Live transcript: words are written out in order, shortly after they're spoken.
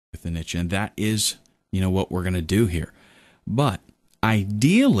with the niche, and that is, what we're going to do here. But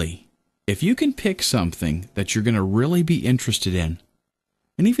ideally, if you can pick something that you're going to really be interested in,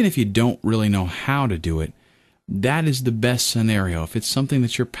 and even if you don't really know how to do it, that is the best scenario. If it's something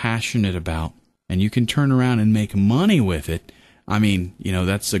that you're passionate about and you can turn around and make money with it,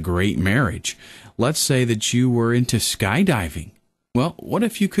 that's a great marriage. Let's say that you were into skydiving. Well, what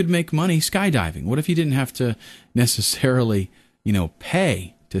if you could make money skydiving? What if you didn't have to necessarily,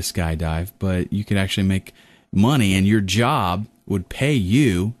 pay to skydive, but you could actually make money and your job would pay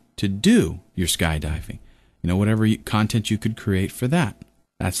you to do your skydiving? Whatever content you could create for that.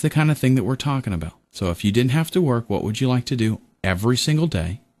 That's the kind of thing that we're talking about. So if you didn't have to work, what would you like to do every single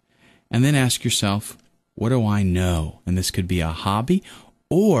day? And then ask yourself, what do I know? And this could be a hobby,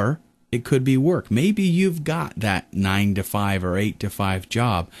 or it could be work. Maybe you've got that 9 to 5 or 8 to 5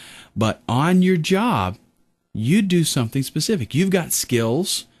 job, but on your job, you do something specific. You've got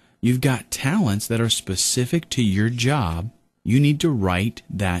skills, you've got talents that are specific to your job. You need to write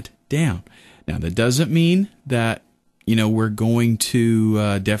that down. Now, that doesn't mean that, we're going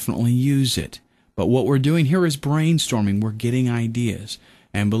to definitely use it. But what we're doing here is brainstorming. We're getting ideas.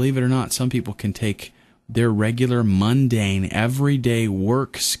 And believe it or not, some people can take their regular, mundane, everyday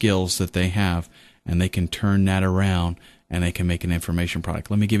work skills that they have, and they can turn that around, and they can make an information product.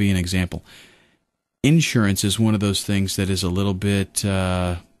 Let me give you an example. Insurance is one of those things that is a little bit,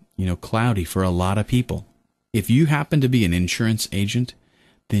 cloudy for a lot of people. If you happen to be an insurance agent,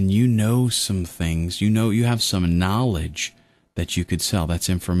 then you know some things. You have some knowledge that you could sell. That's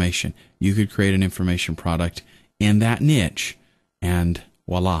information. You could create an information product in that niche, and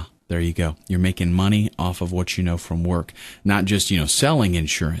voila, there you go. You're making money off of what you know from work. Not just, selling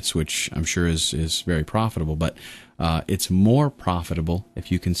insurance, which I'm sure is very profitable, but it's more profitable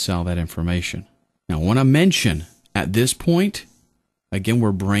if you can sell that information. Now, I want to mention at this point, again,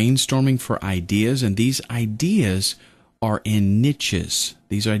 we're brainstorming for ideas, and these ideas are in niches.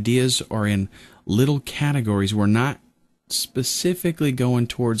 These ideas are in little categories. We're not specifically going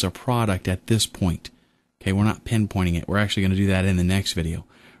towards a product at this point. Okay, we're not pinpointing it. We're actually going to do that in the next video.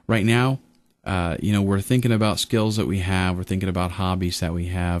 Right now, we're thinking about skills that we have. We're thinking about hobbies that we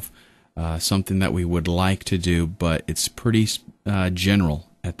have, something that we would like to do, but it's pretty general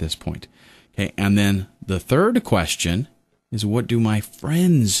at this point. Okay, and then the third question is, what do my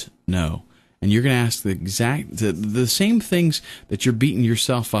friends know? And you're going to ask the same things that you're beating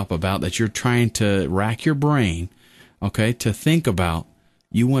yourself up about, that you're trying to rack your brain, okay, to think about.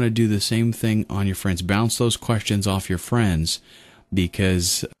 You want to do the same thing on your friends. Bounce those questions off your friends,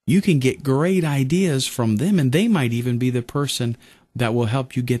 because you can get great ideas from them, and they might even be the person that will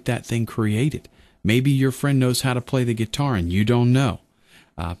help you get that thing created. Maybe your friend knows how to play the guitar and you don't know,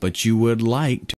 but you would like to